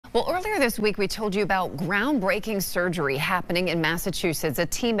Well, earlier this week, we told you about groundbreaking surgery happening in Massachusetts. A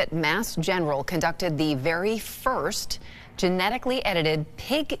team at Mass General conducted the very first genetically edited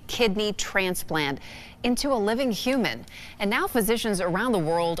pig kidney transplant into a living human. And now physicians around the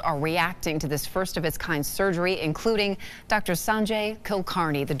world are reacting to this first of its kind surgery, including Dr. Sanjay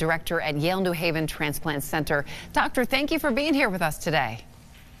Kulkarni, the director at Yale New Haven Transplant Center. Doctor, thank you for being here with us today.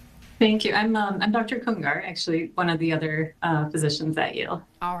 Thank you. I'm Dr. Kungar, actually one of the other physicians at Yale.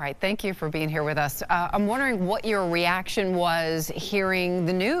 All right. Thank you for being here with us. I'm wondering what your reaction was hearing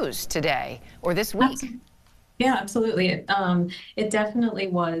the news today or this week. Yeah, absolutely. It definitely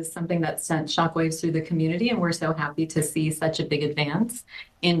was something that sent shockwaves through the community, and we're so happy to see such a big advance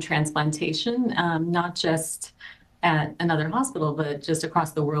in transplantation, not just at another hospital, but just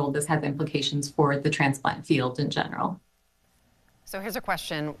across the world. This has implications for the transplant field in general. So here's a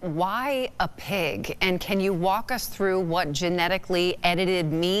question. Why a pig? And can you walk us through what genetically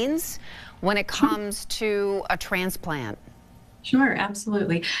edited means when it comes to a transplant? Sure,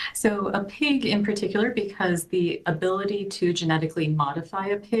 absolutely. So a pig in particular, because the ability to genetically modify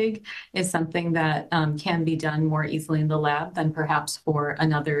a pig is something that can be done more easily in the lab than perhaps for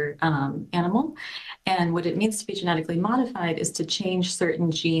another animal. And what it means to be genetically modified is to change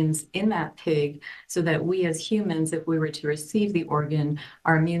certain genes in that pig so that we as humans, if we were to receive the organ,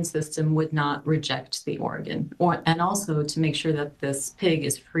 our immune system would not reject the organ. And also to make sure that this pig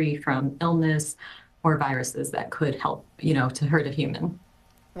is free from illness or viruses that could help, to hurt a human.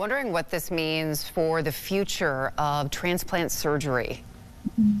 Wondering what this means for the future of transplant surgery.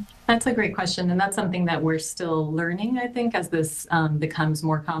 That's a great question, and that's something that we're still learning, I think, as this becomes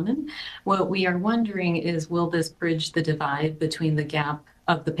more common. What we are wondering is, will this bridge the divide between the gap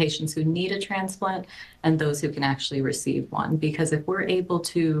of the patients who need a transplant and those who can actually receive one? Because if we're able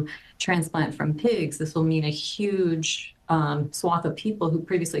to transplant from pigs, this will mean a huge swath of people who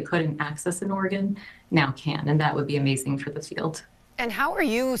previously couldn't access an organ now can, and that would be amazing for the field. And how are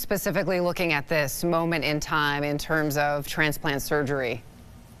you specifically looking at this moment in time in terms of transplant surgery?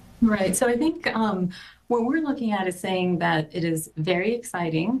 Right. So I think what we're looking at is saying that it is very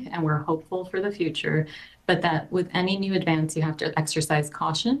exciting and we're hopeful for the future, but that with any new advance, you have to exercise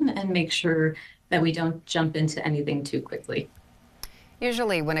caution and make sure that we don't jump into anything too quickly.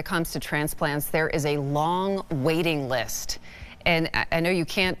 Usually when it comes to transplants, there is a long waiting list. And I know you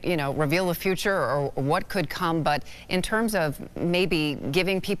can't, reveal the future or what could come, but in terms of maybe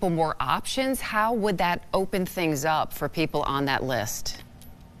giving people more options, how would that open things up for people on that list?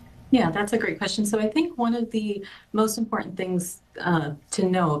 Yeah, that's a great question. So I think one of the most important things to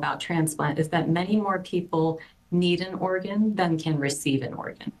know about transplant is that many more people need an organ than can receive an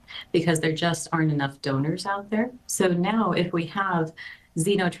organ because there just aren't enough donors out there. So now if we have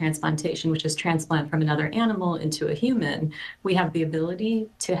xenotransplantation, which is transplant from another animal into a human, we have the ability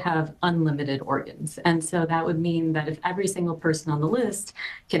to have unlimited organs. And so that would mean that if every single person on the list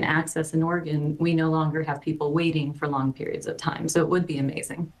can access an organ, we no longer have people waiting for long periods of time. So it would be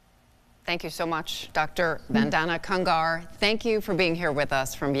amazing. Thank you so much, Dr. Vandana Kungar. Thank you for being here with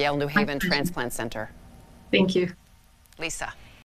us from Yale New Haven Transplant Center. Thank you. Lisa.